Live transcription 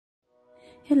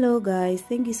Hello guys,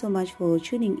 thank you so much for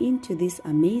tuning in to this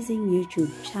amazing YouTube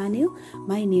channel.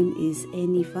 My name is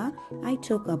Enifa. I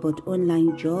talk about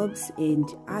online jobs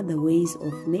and other ways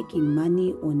of making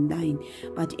money online.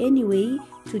 But anyway,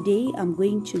 today I'm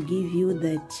going to give you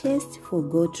the test for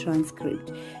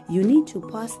GoTranscript. You need to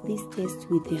pass this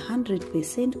test with a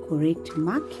 100% correct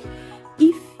mark.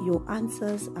 If your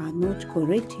answers are not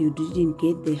correct, you didn't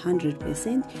get the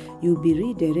 100%, you'll be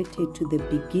redirected to the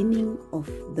beginning of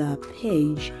the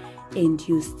page and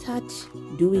you start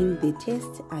doing the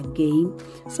test again.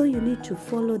 So you need to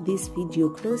follow this video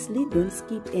closely, don't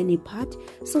skip any part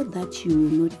so that you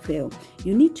will not fail.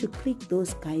 You need to click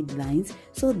those guidelines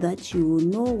so that you will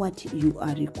know what you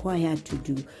are required to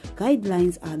do.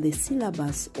 Guidelines are the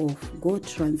syllabus of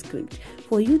GoTranscript.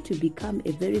 For you to become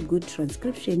a very good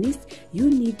transcriptionist, you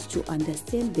need to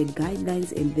understand the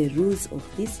guidelines and the rules of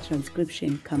this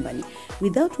transcription company.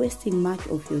 Without wasting much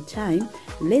of your time,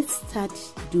 let's start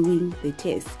doing the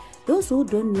test. Those who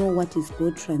don't know what is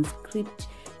GoTranscript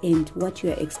and what you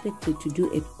are expected to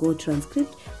do at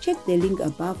GoTranscript, check the link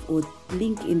above or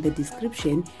link in the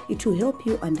description. It will help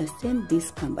you understand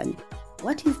this company.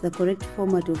 What is the correct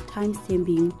format of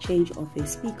timestamping change of a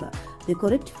speaker? The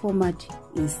correct format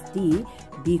is D,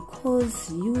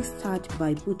 because you start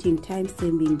by putting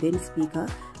timestamping, then speaker,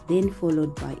 then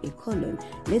followed by a colon.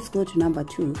 Let's go to number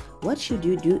 2. What should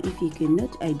you do if you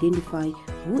cannot identify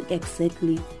who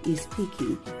exactly is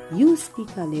speaking? Use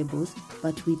speaker labels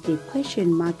but with a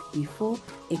question mark before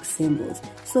examples.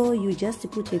 So you just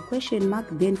put a question mark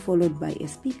then followed by a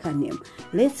speaker name.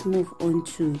 Let's move on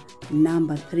to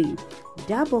number 3.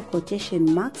 Double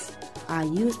quotation marks are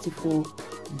used for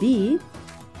B,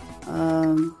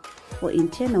 for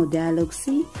internal dialogue.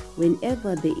 C,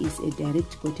 whenever there is a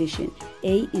direct quotation.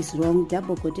 A is wrong.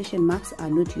 Double quotation marks are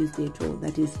not used at all.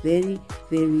 That is very,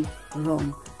 very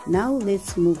wrong. Now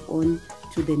let's move on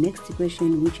to the next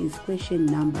question, which is question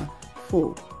number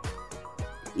 4.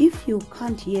 If you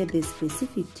can't hear the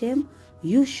specific term,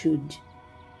 you should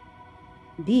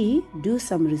B, do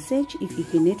some research. If you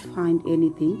cannot find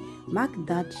anything, mark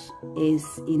that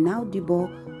as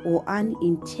inaudible or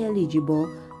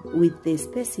unintelligible with the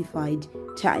specified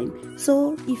time.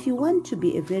 So if you want to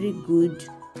be a very good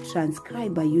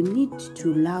transcriber, you need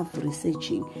to love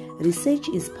researching. Research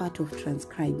is part of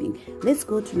transcribing. Let's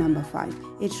go to number 5.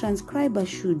 A transcriber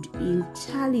should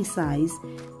italicize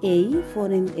A,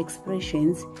 foreign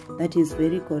expressions. That is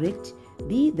very correct.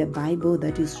 B, the Bible.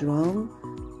 That is wrong.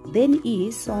 Then E,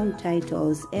 song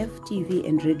titles. F, TV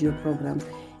and radio programs.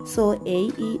 So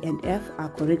A, E and F are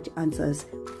correct answers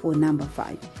for number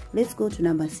 5. Let's go to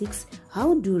number 6.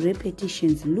 How do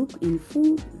repetitions look in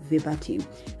full verbatim?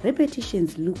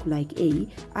 Repetitions look like A,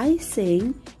 I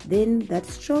sang, then that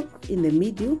stroke in the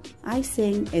middle, I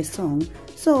sang a song.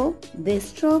 So the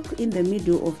stroke in the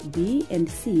middle of B and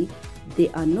C, they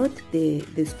are not the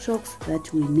strokes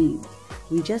that we need.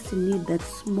 We just need that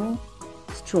small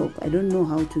stroke. I don't know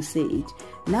how to say it.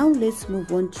 Now let's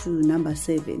move on to number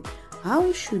 7.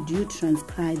 How should you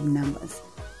transcribe numbers?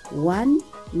 1,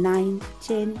 9,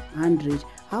 10, 100.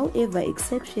 However,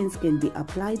 exceptions can be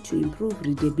applied to improve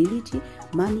readability,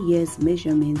 man years,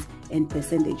 measurements, and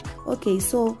percentage. Okay,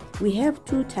 so we have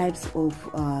 2 types of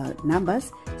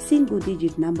numbers, single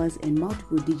digit numbers and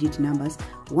multiple digit numbers.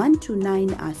 1 to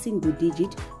 9 are single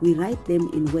digit, we write them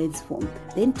in words form.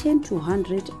 Then 10 to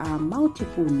 100 are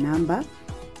multiple number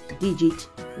digit,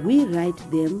 we write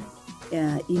them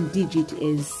in digit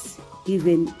as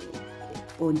given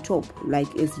on top,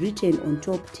 like as written on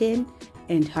top, 10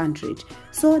 and 100.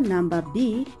 So number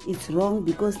B is wrong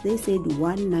because they said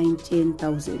 1, 9,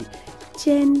 10,000.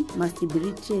 10 must be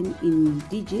written in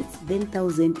digits, then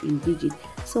 1,000 in digit.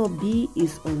 So B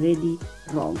is already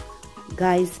wrong.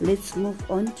 Guys, let's move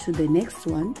on to the next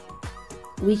one,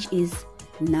 which is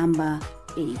number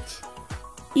 8.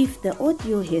 If the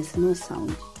audio has no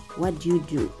sound, what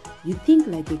do? You think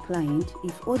like a client.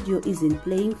 If audio isn't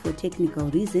playing for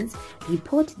technical reasons,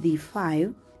 report the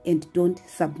file and don't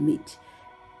submit.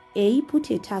 A, put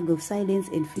a tag of silence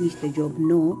and finish the job.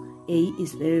 No, A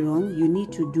is very wrong. You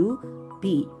need to do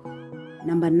B.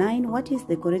 Number 9, what is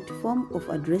the correct form of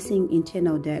addressing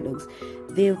internal dialogues?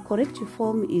 The correct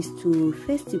form is to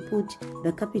first put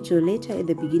the capital letter at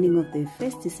the beginning of the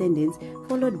first sentence,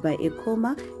 followed by a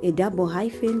comma, a double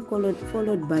hyphen,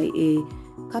 followed by a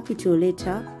capital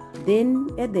letter. Then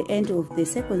at the end of the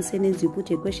second sentence, you put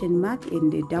a question mark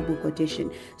and a double quotation.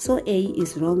 So A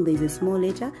is wrong, there is a small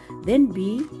letter. Then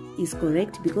B is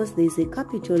correct because there is a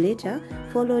capital letter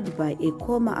followed by a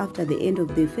comma after the end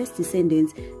of the first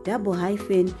sentence, double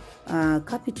hyphen,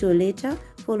 capital letter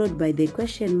followed by the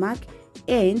question mark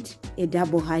and a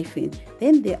double hyphen.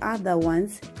 Then the other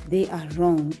ones, they are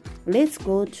wrong. Let's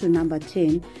go to number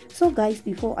 10. So guys,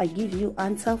 before I give you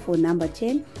answer for number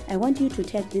 10, I want you to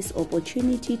take this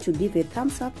opportunity to give a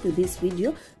thumbs up to this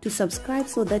video, to subscribe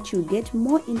so that you get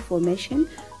more information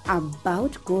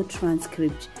about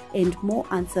GoTranscript and more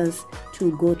answers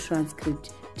to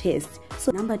GoTranscript test.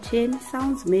 So number 10,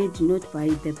 sounds made not by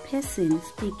the person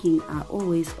speaking are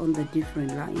always on the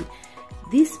different line.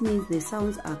 This means the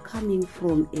sounds are coming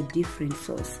from a different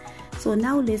source. So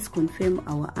now let's confirm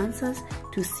our answers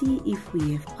to see if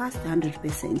we have passed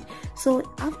 100%. So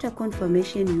after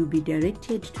confirmation, you'll be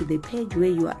directed to the page where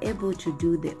you are able to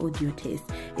do the audio test.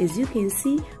 As you can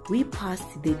see, we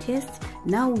passed the test.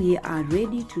 Now we are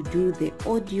ready to do the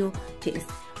audio test.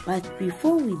 But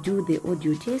before we do the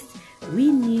audio test,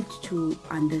 we need to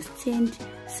understand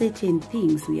certain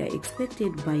things we are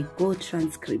expected by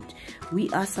GoTranscript. We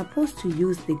are supposed to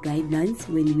use the guidelines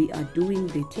when we are doing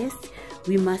the test.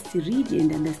 We must read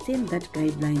and understand that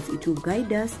guidelines. It will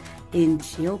guide us and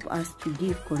help us to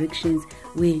give corrections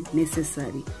where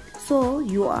necessary. So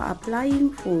you are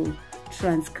applying for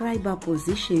transcriber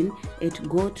position at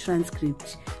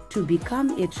GoTranscript. To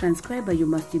become a transcriber, you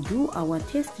must do our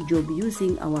test job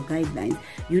using our guidelines.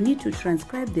 You need to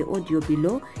transcribe the audio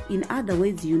below. In other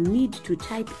words, you need to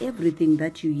type everything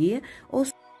that you hear.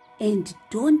 Also, and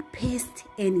don't paste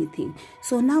anything.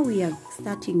 So now we are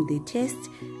starting the test.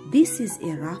 This is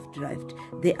a rough draft.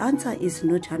 The answer is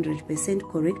not 100%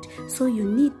 correct, so you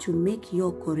need to make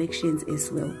your corrections as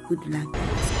well. Good luck.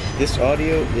 This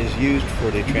audio is used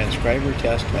for the transcriber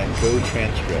test on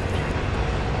GoTranscript.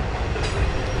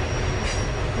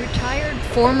 Retired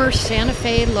former Santa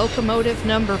Fe locomotive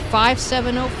number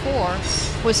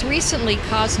 5704 was recently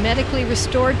cosmetically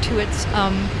restored to its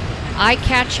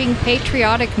eye-catching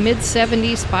patriotic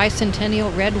mid-70s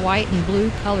bicentennial red, white, and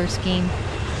blue color scheme.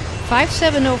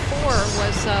 5704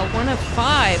 was one of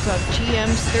 5 of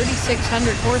GM's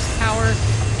 3,600 horsepower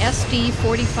SD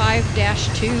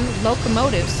 45-2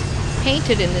 locomotives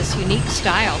painted in this unique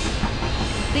style.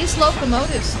 These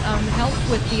locomotives helped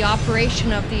with the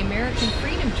operation of the American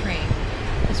Freedom Train,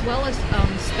 as well as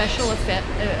special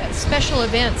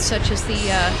events such as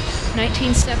the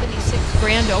 1976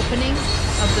 grand opening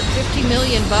of the $50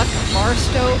 million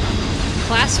Barstow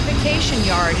classification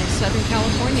yard in Southern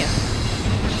California.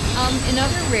 In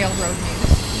other railroad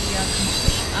news, the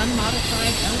complete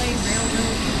unmodified LA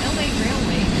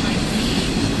Railway Type B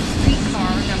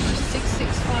streetcar number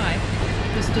 665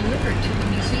 was delivered to the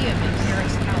museum in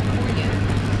Paris, California.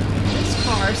 This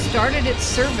car started its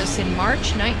service in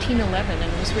March 1911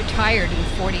 and was retired in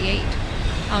 '48.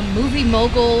 Movie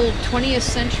mogul 20th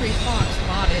Century Fox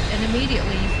bought it and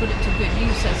immediately put it to good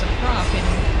use as a prop in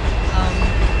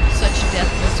such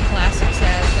deathless classics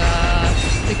as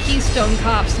The Keystone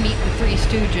Cops Meet the Three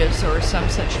Stooges or some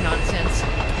such nonsense.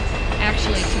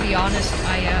 Actually, to be honest,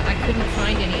 I couldn't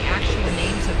find any actual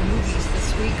names of movies the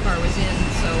streetcar was in,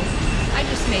 so I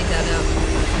just made that up.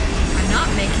 I'm not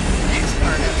making the next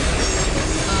part of it.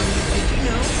 Did you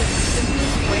know that the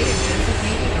simplest way of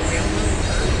designating a railroad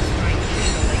curve is by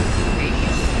giving a length of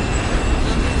radius?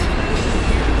 It's true,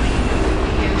 apparently.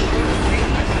 The shorter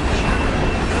radius is shorter.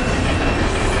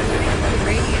 The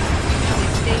radius is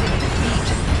usually stated in feet,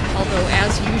 although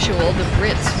as usual the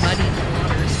Brits muddied the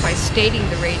waters by stating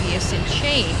the radius in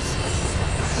chains.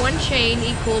 One chain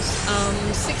equals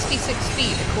 66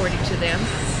 feet according to them,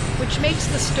 which makes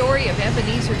the story of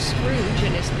Ebenezer Scrooge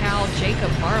and his pal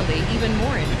Jacob Marley even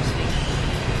more interesting.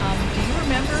 Do you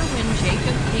remember when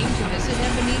Jacob came to visit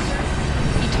Ebenezer?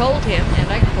 He told him, and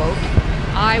I quote,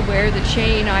 "I wear the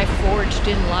chain I forged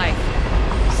in life."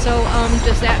 So,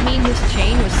 does that mean his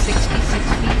chain was 66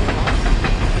 feet long?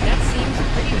 That seems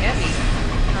pretty heavy.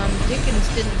 Dickens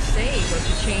didn't say what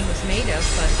the chain was made of,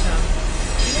 but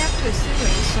you have to assume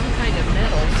it was some kind of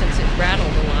metal since it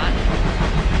rattled a lot.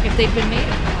 If they'd been made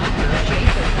of copper,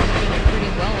 Jacob would have been a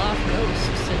pretty well-off ghost,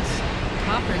 since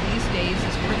copper these days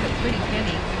is worth a pretty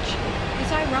penny, which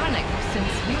is ironic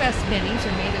since U.S. pennies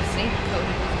are made of zinc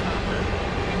coated with copper,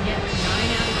 and yet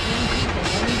 9 out of 10 people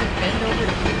won't even bend over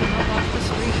to pick them up off the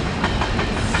street.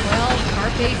 Well,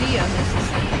 carpe diem, as the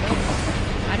saying goes.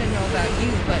 I don't know about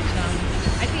you, but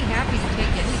I'd be happy to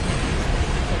take any pennies that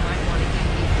people might want to give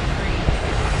me for free.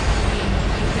 I mean,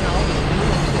 you can always move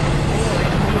them to the floor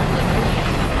and move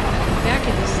Lenovo. Back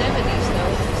in the 70s,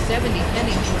 though, 70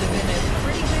 pennies would have been a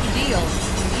pretty good deal,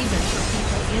 even for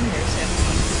people in their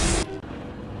 70s.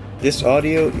 This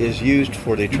audio is used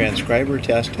for the transcriber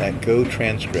test at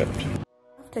GoTranscript.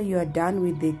 After you are done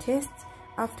with the test,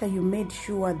 after you made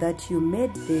sure that you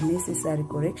made the necessary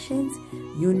corrections,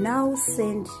 you now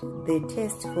send the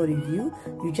test for review.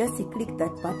 You just click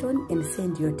that button and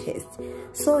send your test.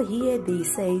 So here they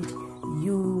said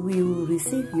you will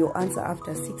receive your answer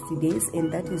after 60 days,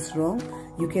 and that is wrong.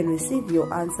 You can receive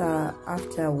your answer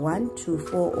after 1 to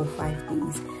 4 or 5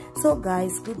 days. So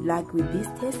guys, good luck with this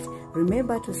test.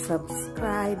 Remember to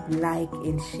subscribe, like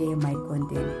and share my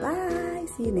content. Bye,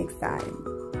 see you next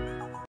time.